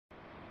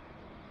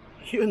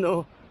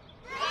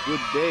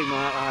Good day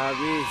mga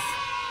kahabis.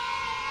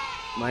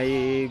 May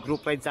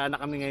group ride sana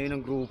kami ngayon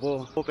ng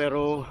grupo,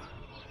 pero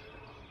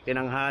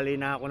tinanghali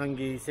na ako ng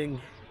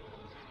gising.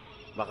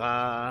 Baka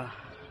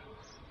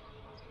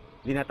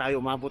hindi na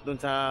tayo umabot dun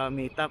sa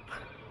meetup.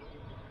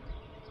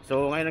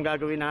 So ngayon ang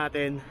gagawin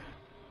natin,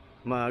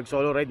 mag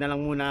solo ride na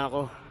lang muna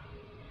ako.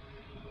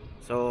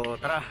 So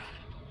tara,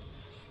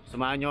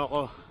 samahan nyo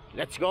ako.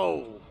 Let's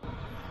go!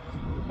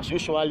 As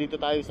usual, dito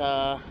tayo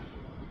sa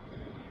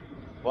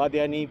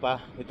Wadi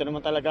Anipa. Ito naman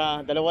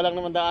talaga, dalawa lang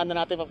naman daan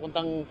na natin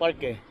papuntang park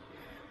eh.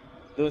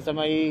 Doon sa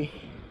may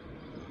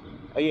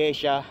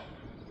Ayesha,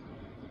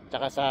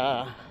 tsaka sa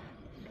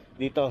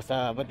dito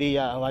sa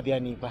Badia, Wadi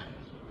Anipa.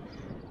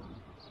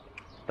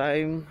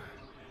 Time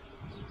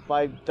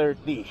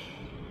 5:30.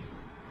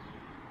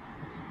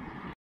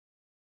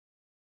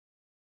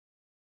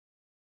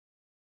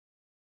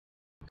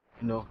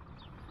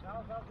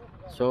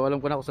 So alam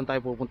ko na kung saan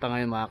tayo pupunta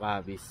ngayon mga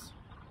kahabis.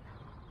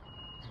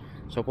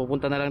 So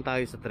pupunta na lang tayo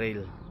sa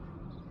trail.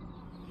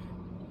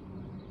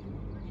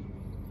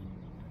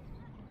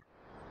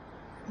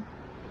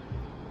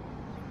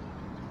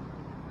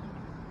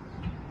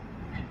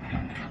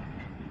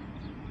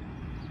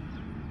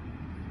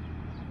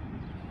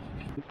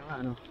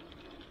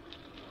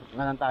 Pupunta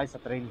na lang tayo sa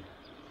trail.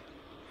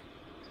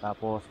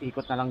 Tapos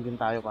ikot na lang din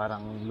tayo,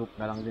 parang loop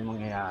na lang din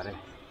mangyayari.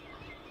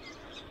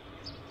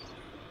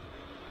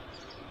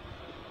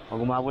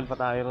 Pag umabol pa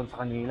tayo ron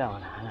sa kanila,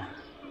 wala na.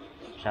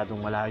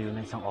 Masyadong malayo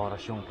na, isang oras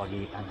yung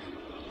pagitan.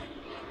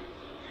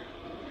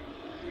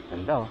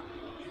 Ganda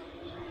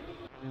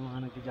may mga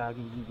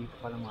nagja-jogging din dito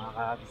pala mga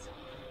kahabis.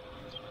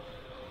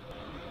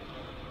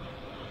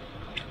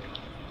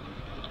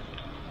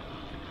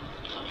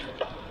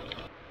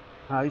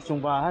 Ayos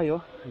yung bahay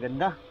ang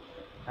ganda.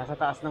 Nasa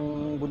taas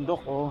ng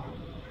bundok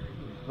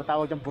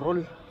matawag dyan burol.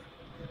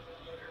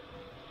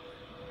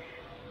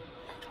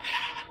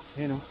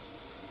 Ayun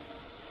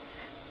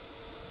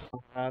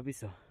mga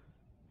kahabis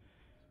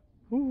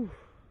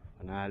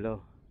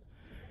panalo.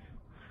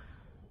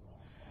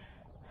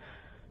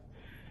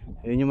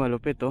 Ayun yung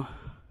malupit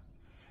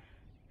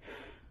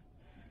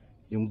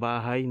yung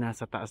bahay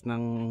nasa taas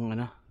ng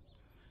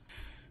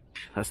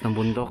taas ng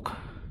bundok.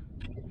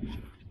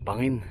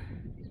 Bangin.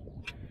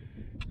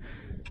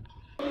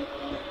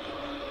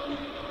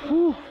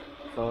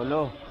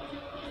 Solo.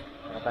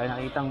 Wala tayo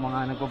nakitang mga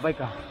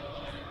nagbabike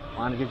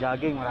mga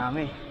nagja-jogging,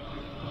 marami.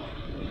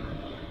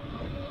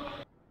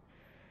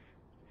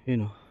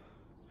 Yun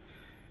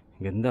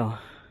ganda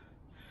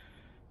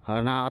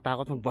Parang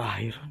nakakatakot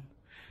magbahay ron.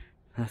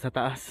 Nasa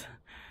taas.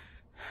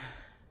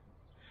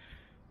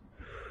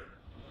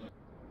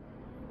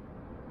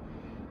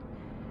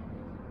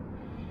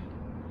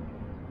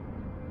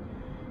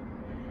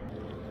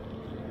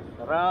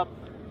 Sarap.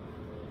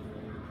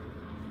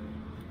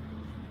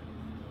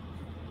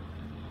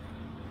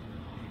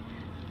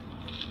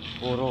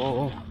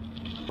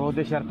 Puro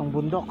desyertong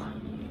bundok.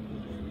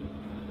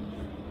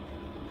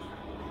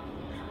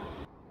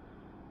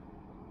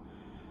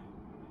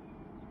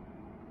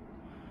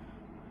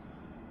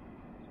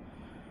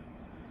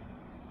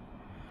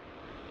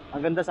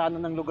 Ang ganda sana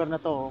ng lugar na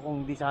to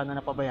kung di sana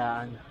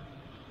napabayaan.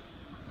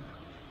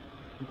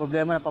 Yung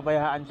problema,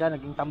 napabayaan siya,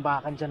 naging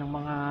tambakan siya ng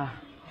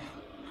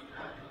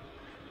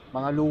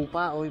mga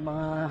lupa o yung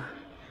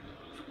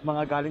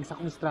mga galing sa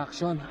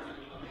construction.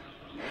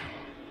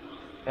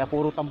 Kaya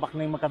puro tambak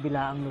na yung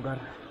magkabilaang lugar.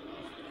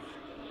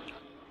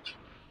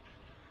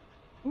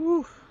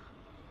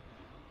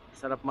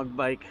 Sarap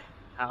magbike,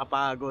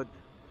 nakakapagod,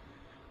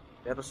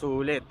 pero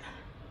sulit.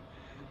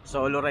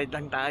 Solo ride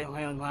lang tayo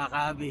ngayon mga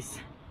kahabis.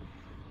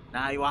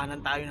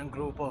 Naiwanan tayo ng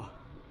grupo.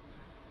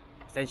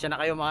 Pasensya na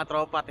kayo mga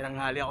tropa,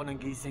 tinanghali ako ng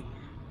gising.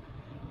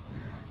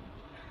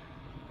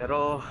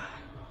 Pero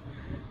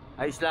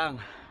ayos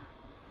lang,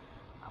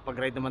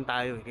 kapag-ride naman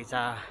tayo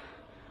kaysa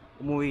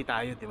umuwi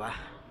tayo, diba?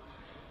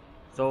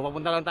 So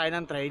papunta lang tayo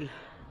ng trail.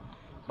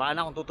 Baka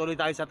na kung tutuloy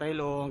tayo sa trail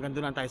o hanggang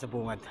doon lang tayo sa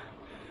bungad.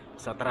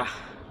 So tara.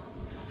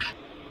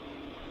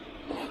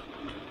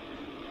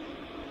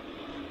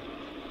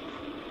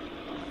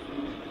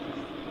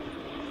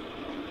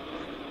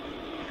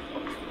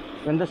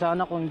 Ganda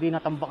sana kung hindi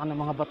natambakan ng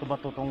mga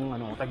bato-bato tong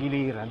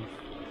tagiliran.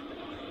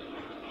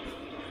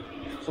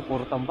 So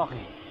puro tambak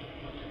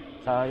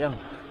sayang.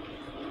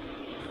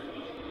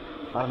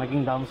 Parang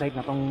naging downside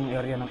na tong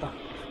area na to.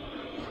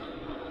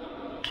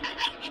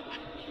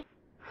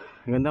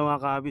 Ganda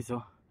mga kahabis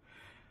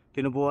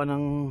tinubuan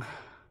ng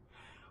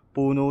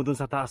puno dun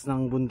sa taas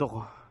ng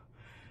bundok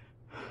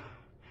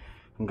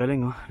Ang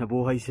galing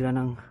nabuhay sila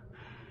ng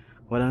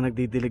walang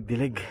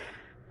nagdidilig-dilig.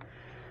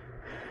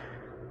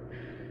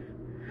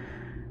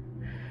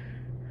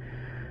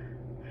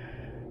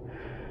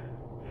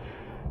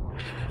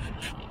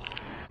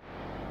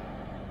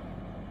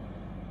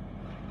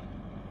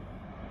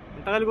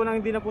 Tagal ko nang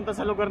hindi napunta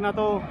sa lugar na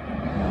to.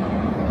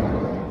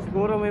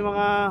 Siguro may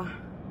mga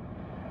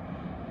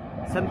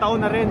 1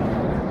 taon na rin.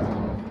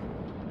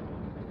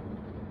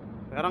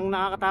 Parang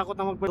nakakatakot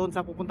na magpunta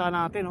sa pupuntahan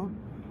natin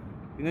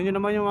Tingnan nyo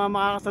naman yung mga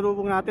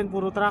makakasalubong natin,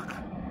 puro truck.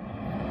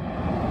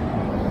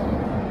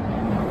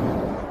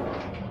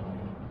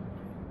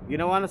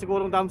 Ginawa na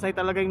sigurong dam site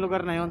talaga yung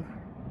lugar na yon.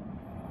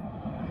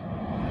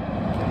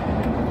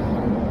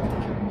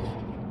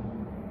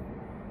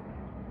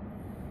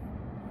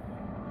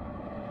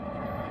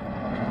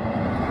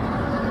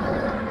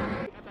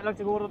 Lang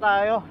siguro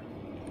tayo.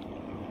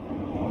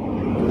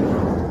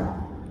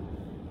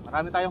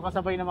 Marami tayong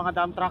kasabay ng mga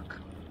dump truck.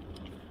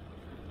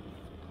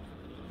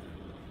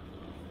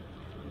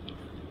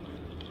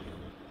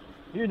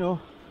 Yun oh.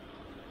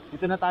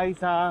 Dito na tayo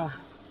sa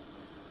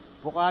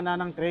bukana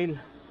ng trail.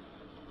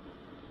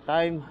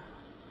 Time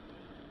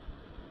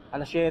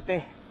alas 7.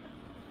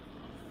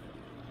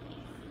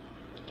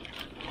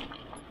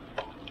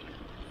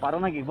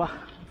 Parang nag-iba.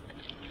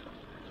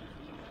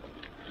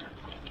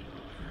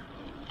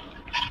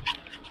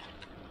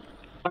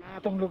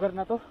 Itong lugar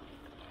na to,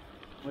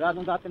 wala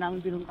nung dati namin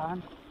pinuntahan.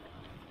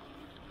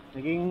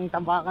 Naging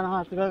tambakan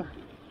na nga,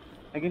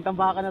 naging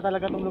tambakan na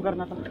talaga itong lugar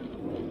na to.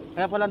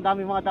 Kaya pala ang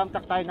dami mga dump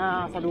truck tayo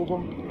na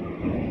salubong.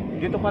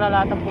 Dito pala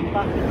lahat ang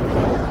punta.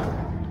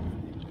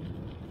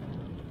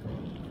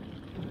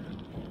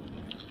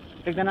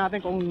 Tignan natin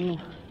kung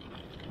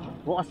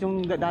bukas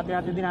yung dati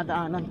natin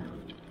dinadaanan.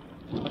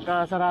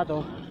 Pagka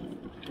sarado,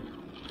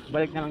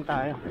 balik na lang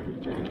tayo.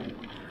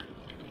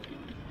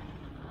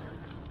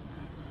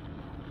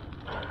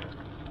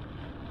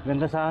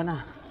 Ganda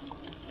sana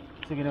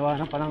kasi ginawa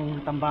na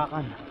palang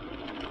tambakan.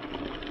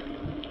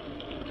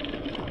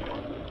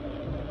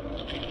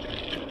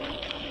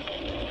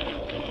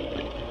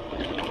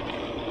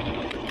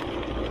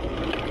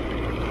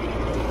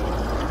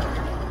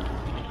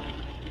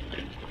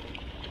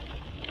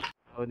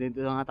 O dito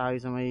na nga tayo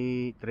sa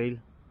may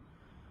trail.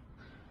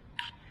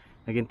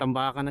 Naging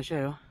tambakan na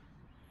siya, oh.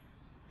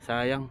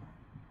 Sayang.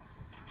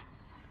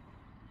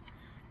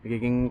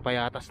 Nagiging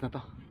payatas na to.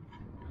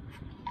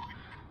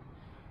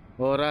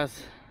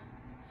 Oras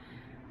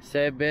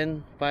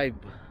 7:05.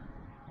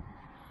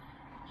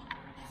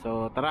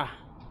 So tara,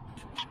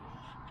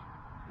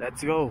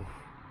 let's go.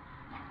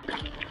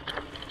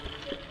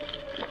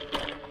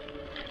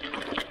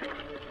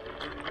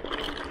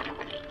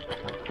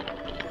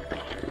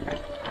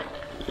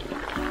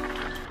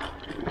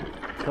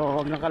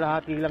 So hanggang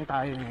kalahati lang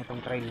tayo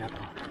nitong trail na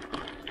to.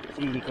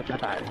 Siikot na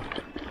tayo.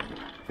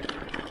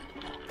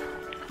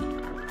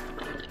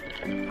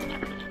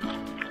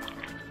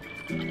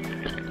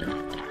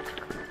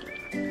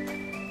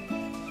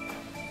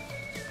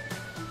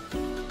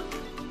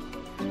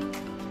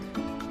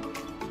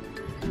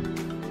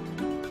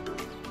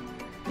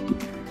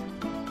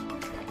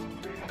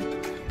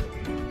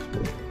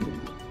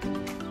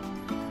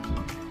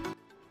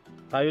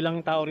 Tayo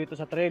lang yung tao rito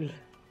sa trail.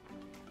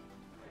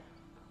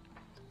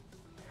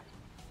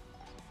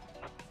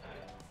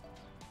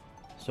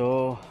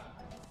 So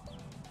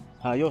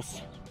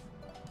ayos.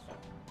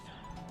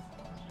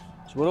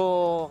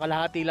 Siguro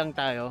kalahati lang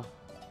tayo.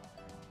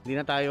 Hindi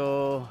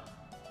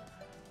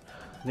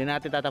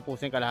natin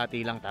tatapusin,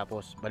 kalahati lang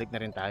tapos balik na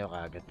rin tayo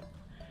kaagad.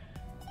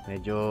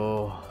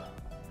 Medyo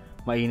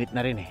mainit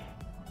na rin eh.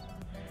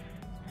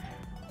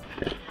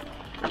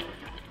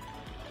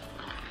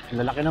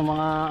 Lalaki ng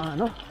mga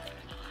ano,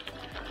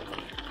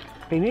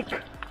 tinik.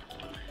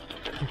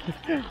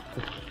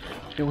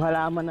 Yung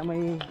halaman na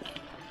may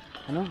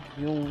ano,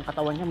 yung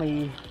katawan niya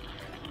may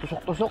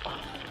tusok-tusok.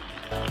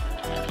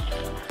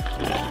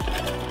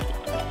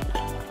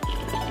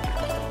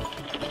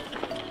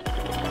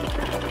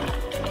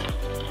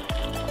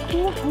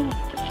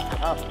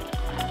 Up.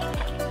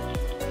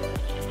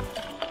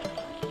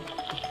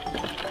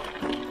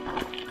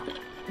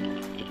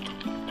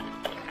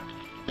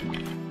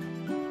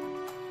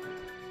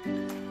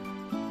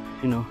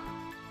 You know,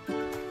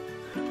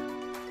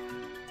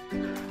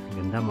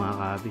 ganda mga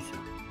kabis,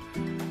 oh.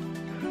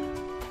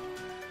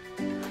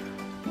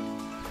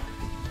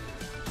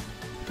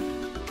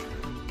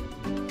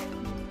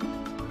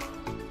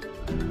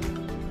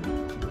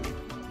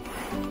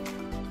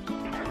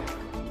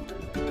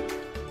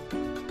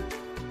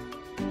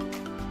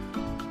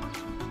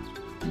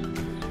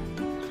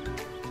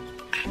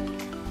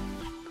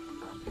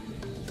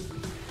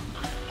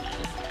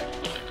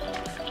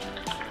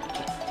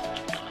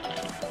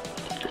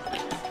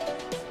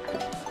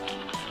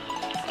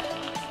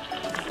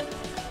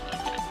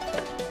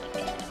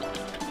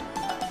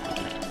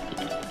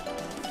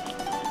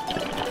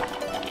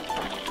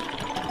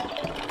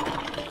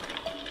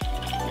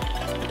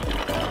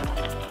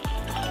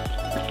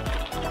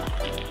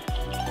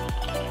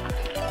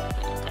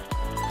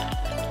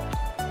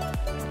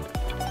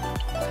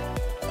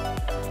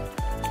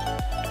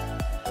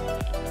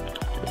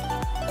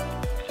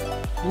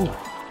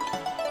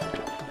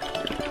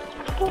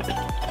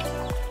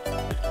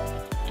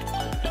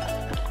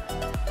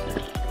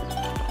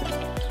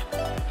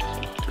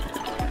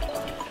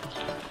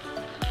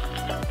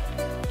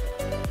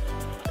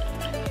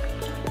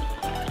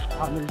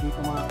 Camel dito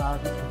mga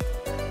kabis.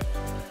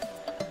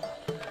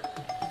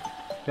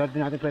 Swerte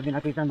natin, pwede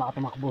natin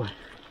makatumakbo.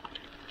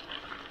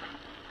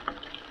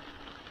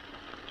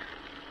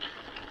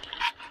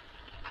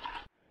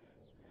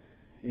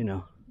 You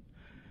know,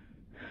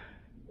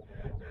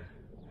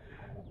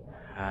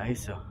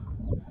 ayos, oh.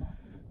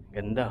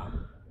 Ganda.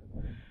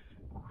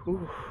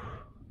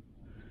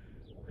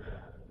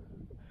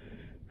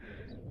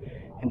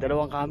 Yung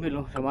dalawang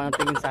camel, oh, sama ng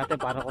tingin sa atin,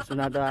 para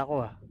kusunada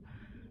ako ah.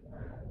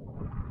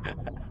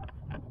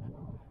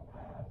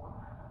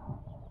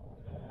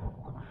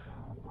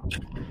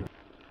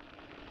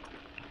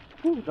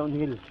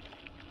 Downhill.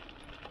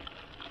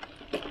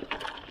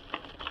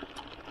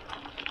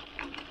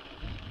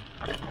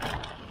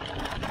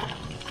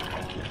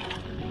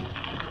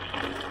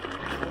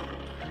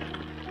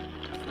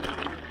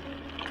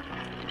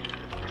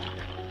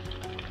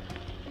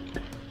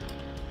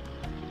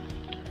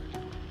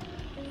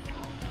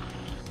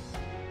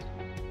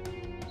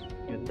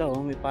 Ganda, oh,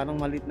 may parang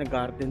maliit na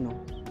garden, no.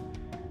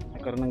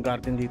 Nagkaroon ng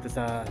garden dito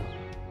sa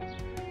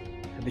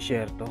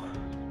disyerto.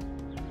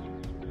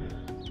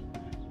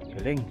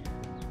 Galing.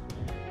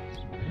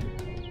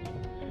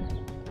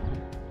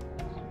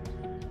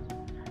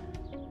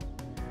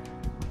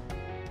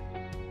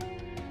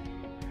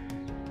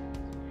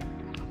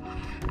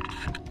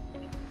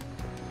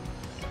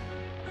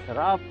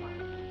 Sarap.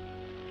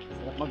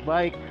 Sarap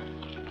magbike.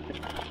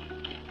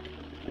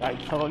 Kahit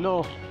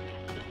solo.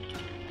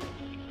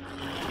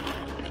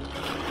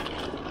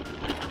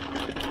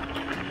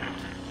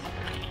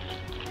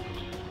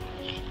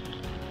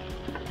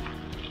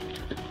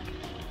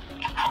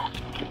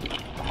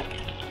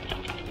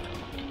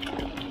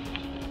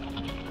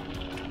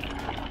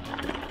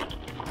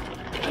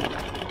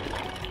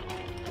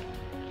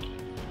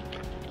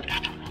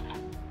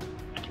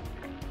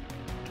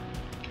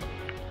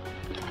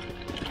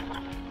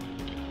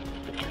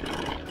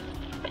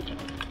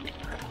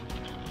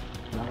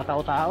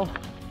 Nakatao-tao.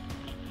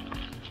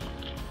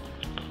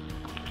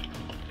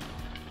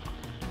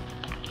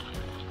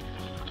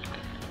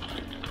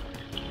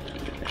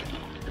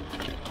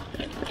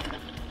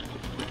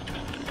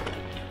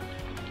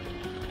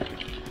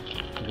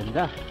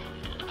 Ganda.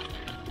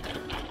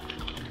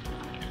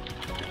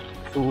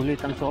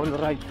 Sulit ang solo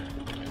ride.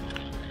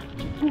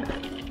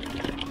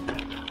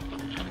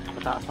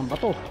 Mataas ang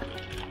bato.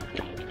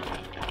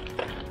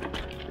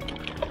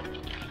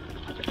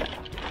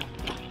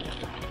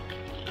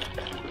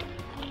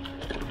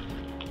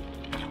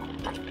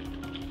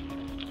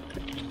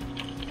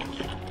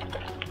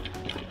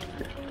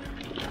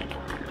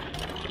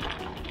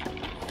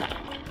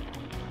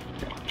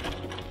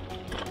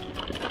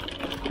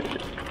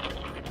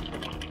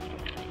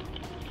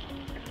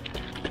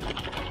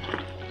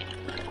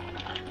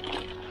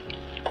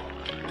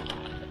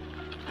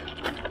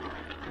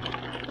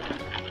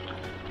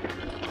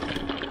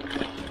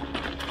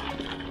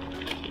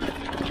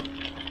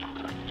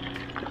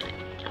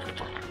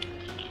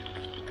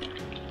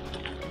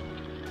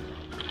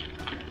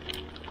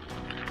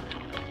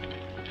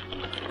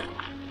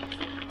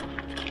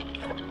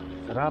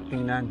 Sarap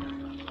tingnan.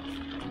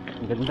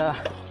 Ang ganda.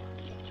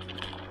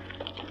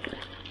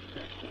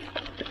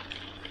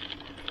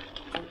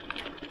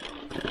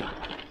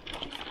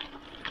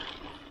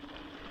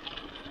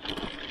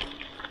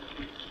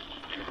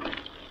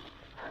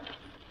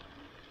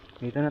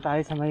 Dito na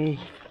tayo sa may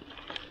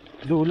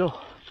dulo.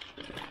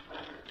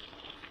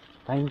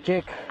 Time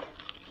check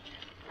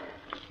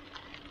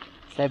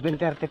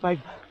 7:35.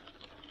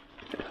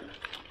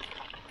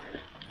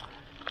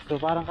 So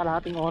parang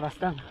kalahating oras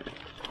lang.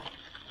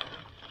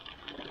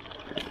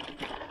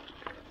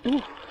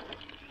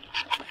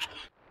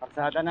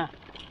 Parsada na.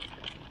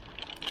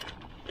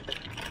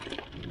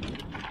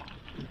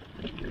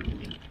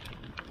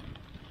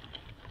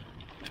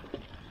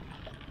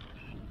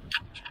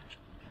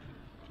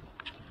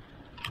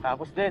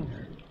 Tapos din.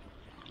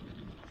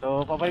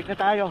 So pabalik na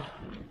tayo.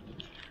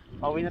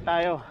 Pauwi na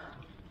tayo.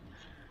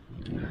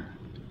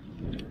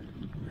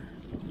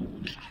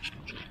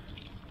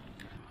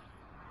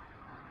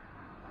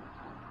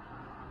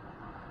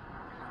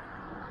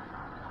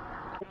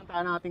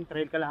 Pinuntahan nating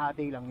trail,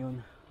 kalahati lang yun.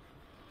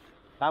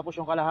 Tapos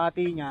yung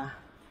kalahati niya,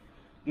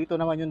 dito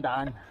naman yung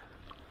daan.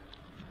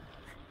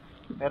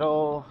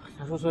 Pero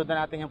sa susunod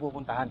na natin yung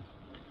pupuntahan.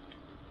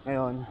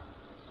 Ngayon,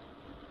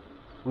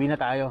 uwi na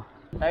tayo.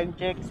 Time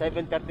check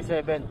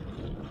 7:37.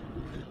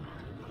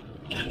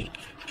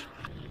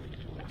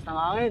 Lakas ng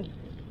hangin.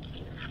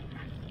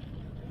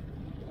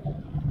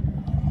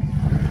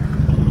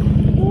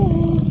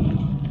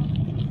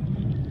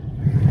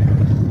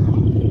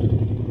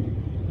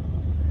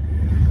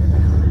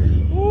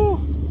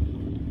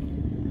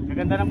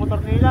 Ganda ng motor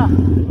nila.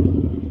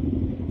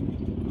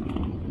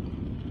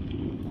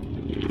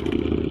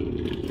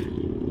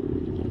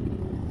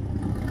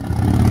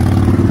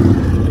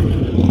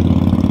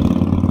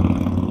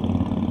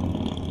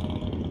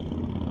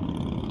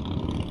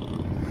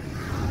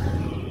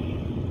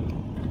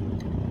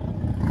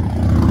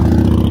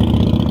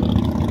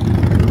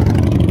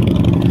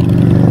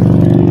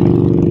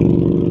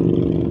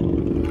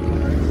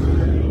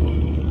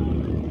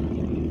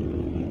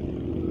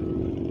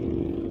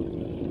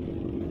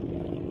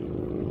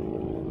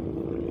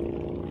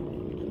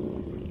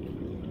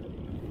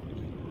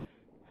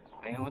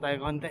 Pahinga mo tayo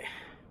konti.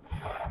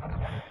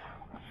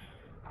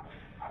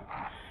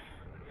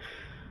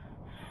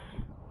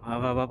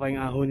 Mababa pa yung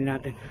ahonin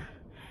natin.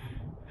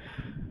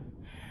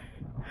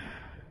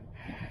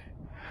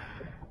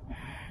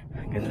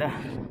 Ganda.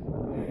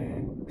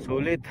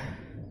 Sulit.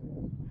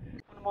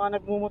 Ano mga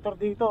nagmumotor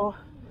dito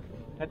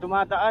na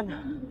dumadaan.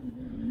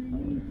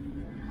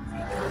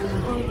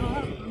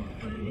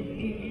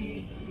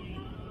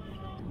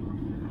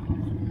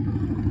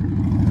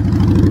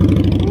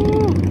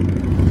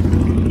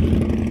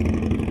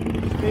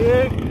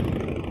 Big.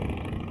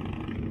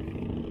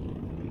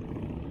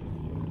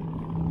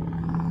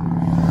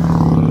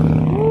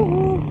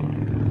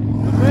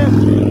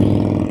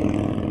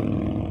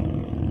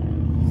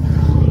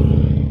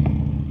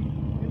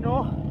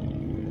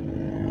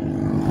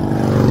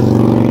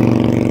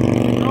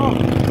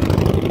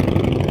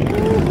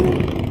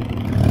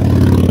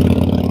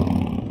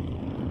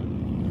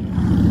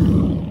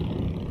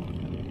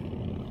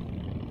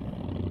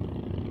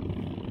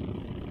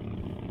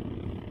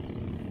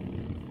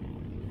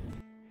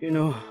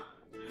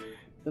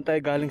 Doon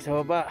tayo galing sa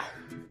baba.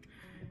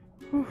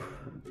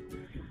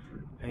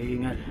 Ay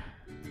hingal.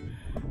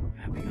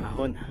 Grabing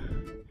ahon.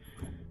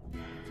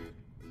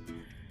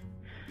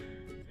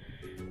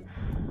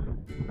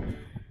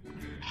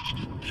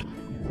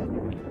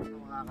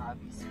 Mga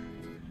kaabis.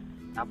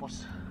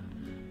 Tapos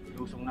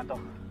lusong na to.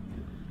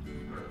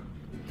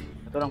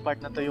 Ito lang part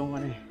na to yung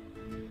ano,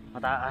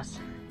 mataas.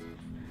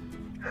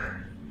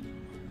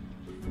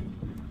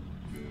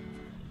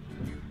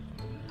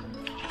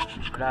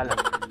 Wala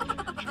lang.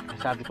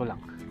 Sabi ko lang.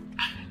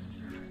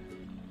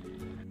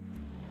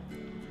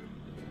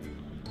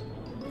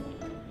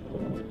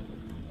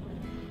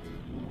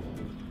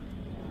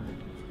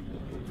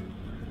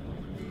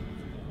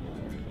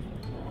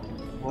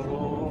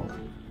 Puro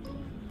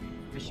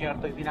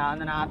disyerto yung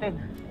dinaanan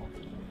natin.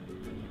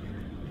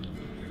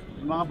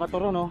 Yung mga bato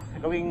ron, no,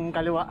 gawing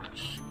kaliwa,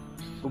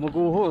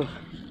 gumuguho.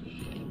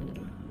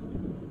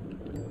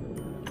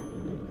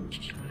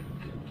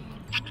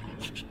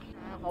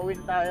 Nakakauwi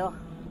na tayo.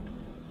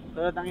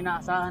 Tulad ang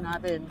inaasahan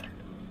natin,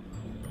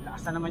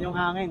 lakas na naman yung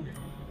hangin.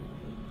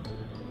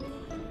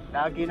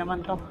 Lagi naman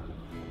to.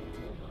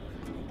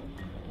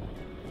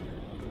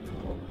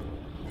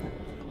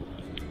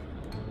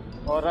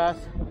 Oras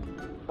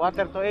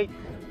 7:45.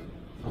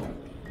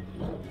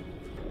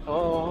 So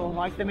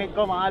ma-estimate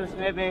ko mga alas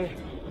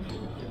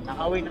 9.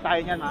 Nakauwi na tayo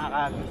niyan mga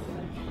kaagis.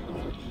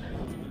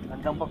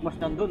 Gandang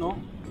pagmasdan dun, no?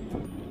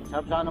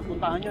 Sarap sana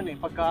puntahan yun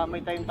eh. Pagka may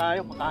time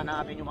tayo, puntahan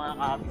natin yung mga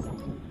kaagis.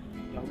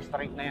 Yung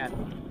straight na yan.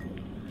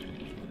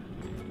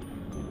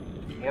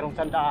 Merong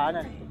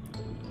sandaanan eh.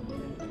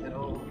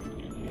 Pero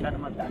wala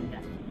naman daan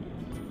yan.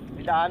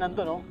 May daanan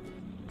to, no?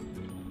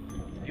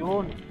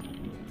 Ayun.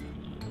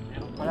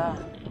 Meron pala.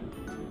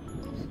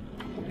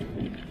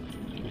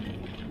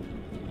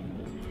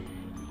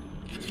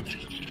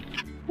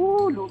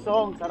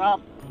 Lusong,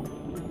 sarap.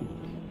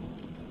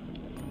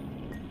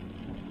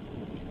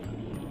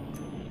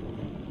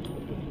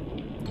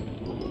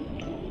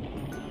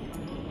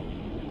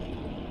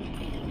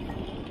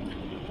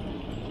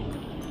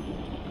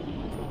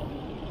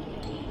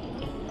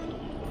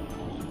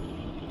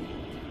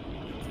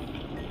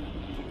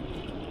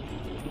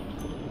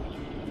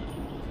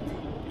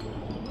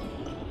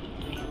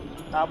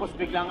 Tapos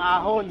biglang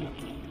ahon.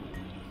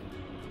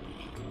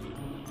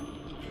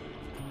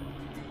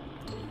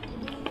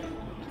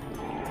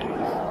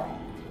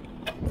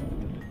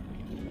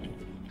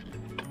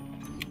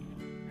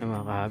 Ay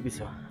mga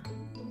kahabis, oh.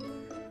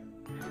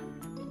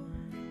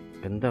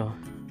 Ganda, oh.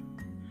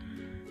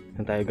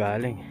 Saan tayo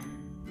galing?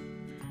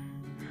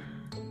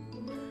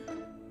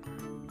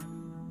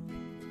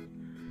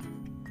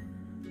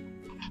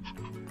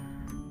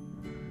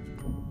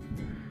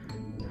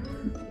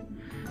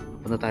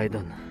 Punta tayo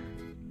doon.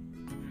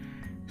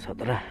 So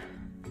tara.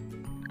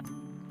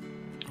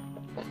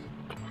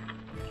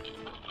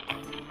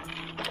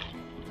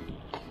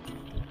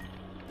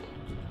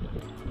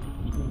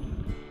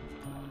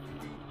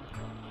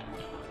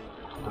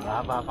 Ang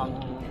haba pang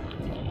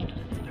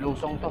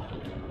lusong to.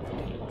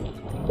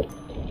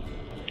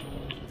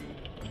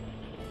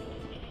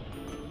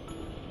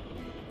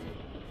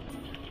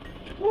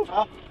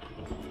 Ha?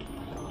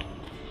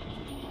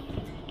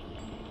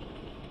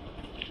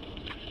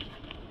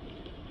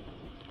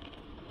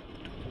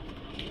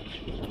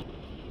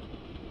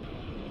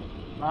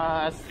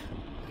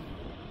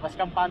 Mas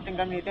kampanting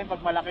gamitin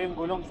pag malaki yung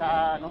gulong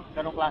sa ano,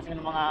 ganong klase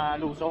ng mga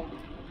lusong.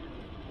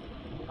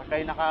 Pagka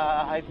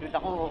naka-hybrid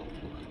ako,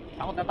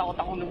 takot na takot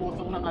akong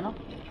lumusong ng ano,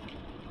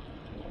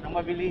 ng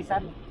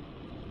mabilisan.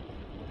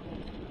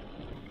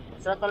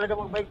 Sarap talaga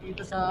magbike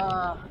dito sa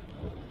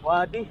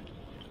Wadi.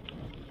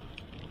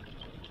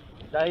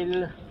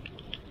 Dahil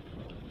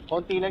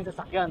konti lang sa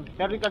sasakyan.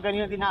 Pero yung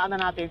kaganina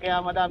dinaanan natin,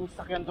 kaya madaming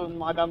sasakyan doon,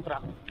 mga dump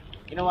truck.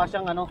 Ginawa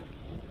siyang ano,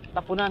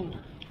 tapunan.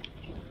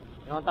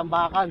 Yung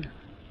tambakan.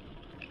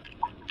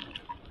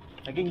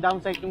 Naging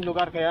downside yung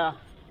lugar kaya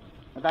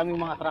madaming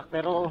mga truck.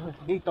 Pero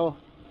dito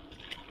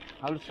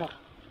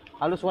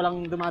halos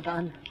walang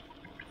dumadaan.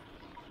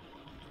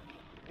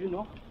 Yun,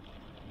 no?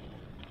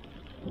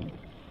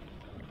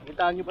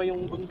 Kita nyo ba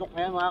yung bundok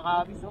ngayon mga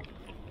kaabis, no?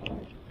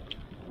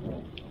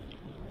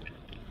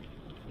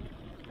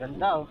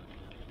 Ganda oh.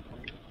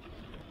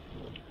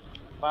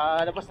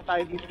 Palabas na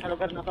tayo dito sa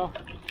lugar na to.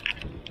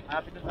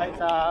 Malapit na tayo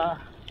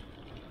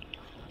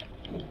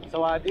sa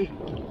Wadi.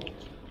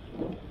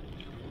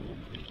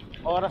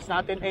 Oras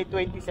natin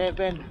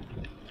 8:27.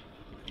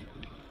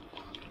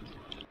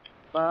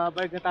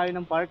 Babalik na tayo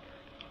ng park.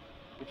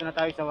 Dito na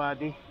tayo sa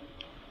Wadi.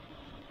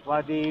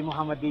 Wadi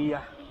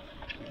Muhammadiyah.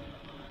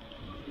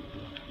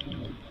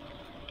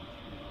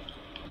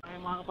 May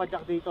mga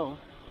kapadyak dito,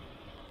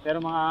 pero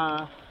mga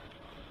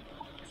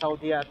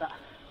Saudi yata.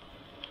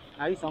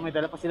 Ayos, oh, may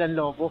dala pa silang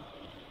lobo.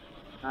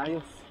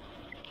 Ayos.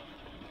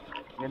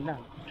 Ganda.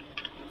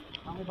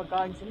 May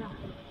pagkain sila.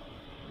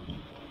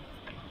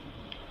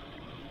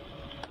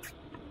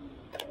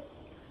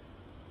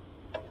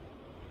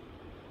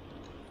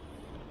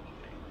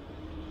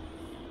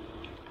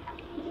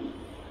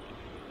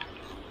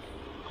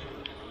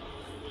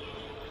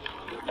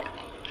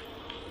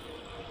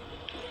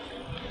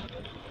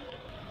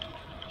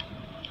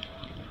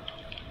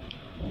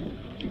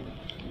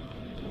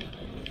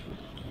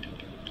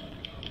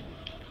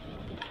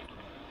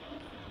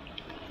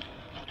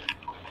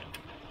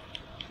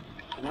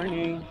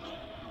 Morning.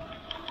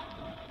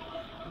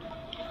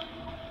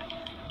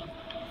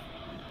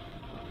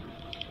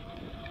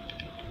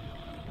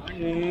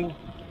 Morning.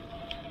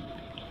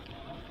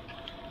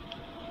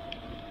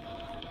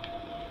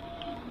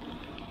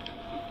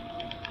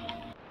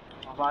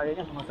 Mabayan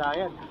niya,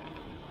 sumasayad.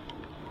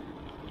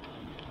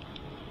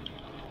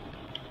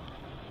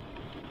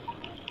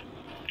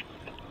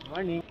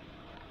 Morning.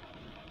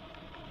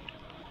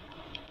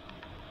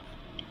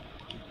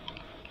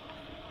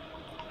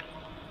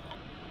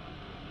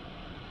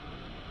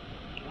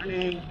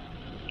 Morning.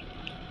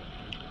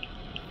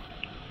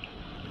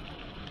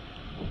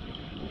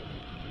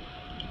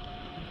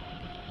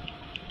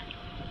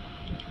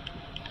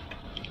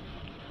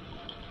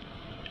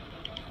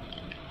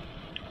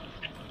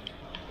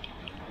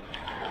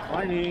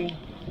 Morning.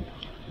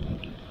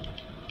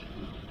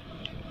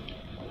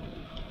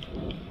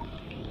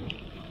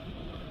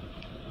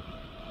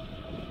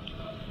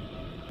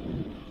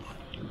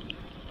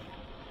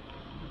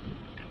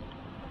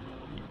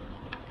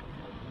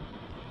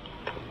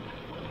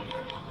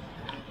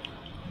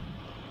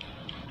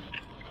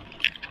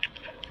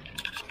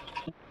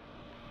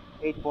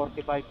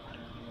 (8:45)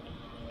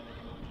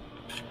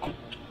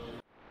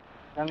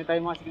 Dami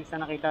tayong mga siklista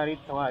na nakita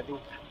rito sa Wadi.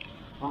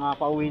 Mga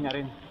pauwi na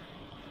rin.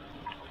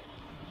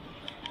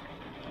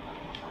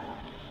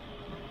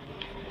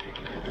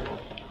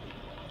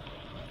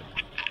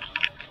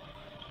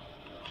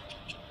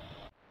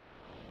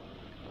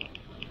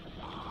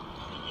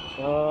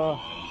 So,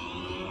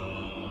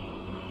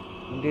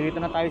 nandito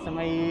na tayo sa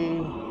may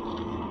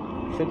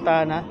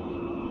Sultana.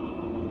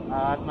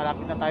 At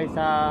malapit na tayo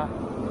sa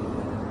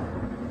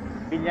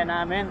bilya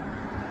namin.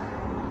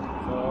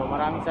 So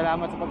maraming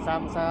salamat sa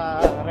pagsama sa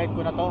ride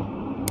ko na to.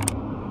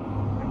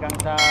 Hanggang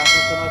sa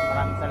susunod,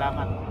 maraming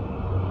salamat.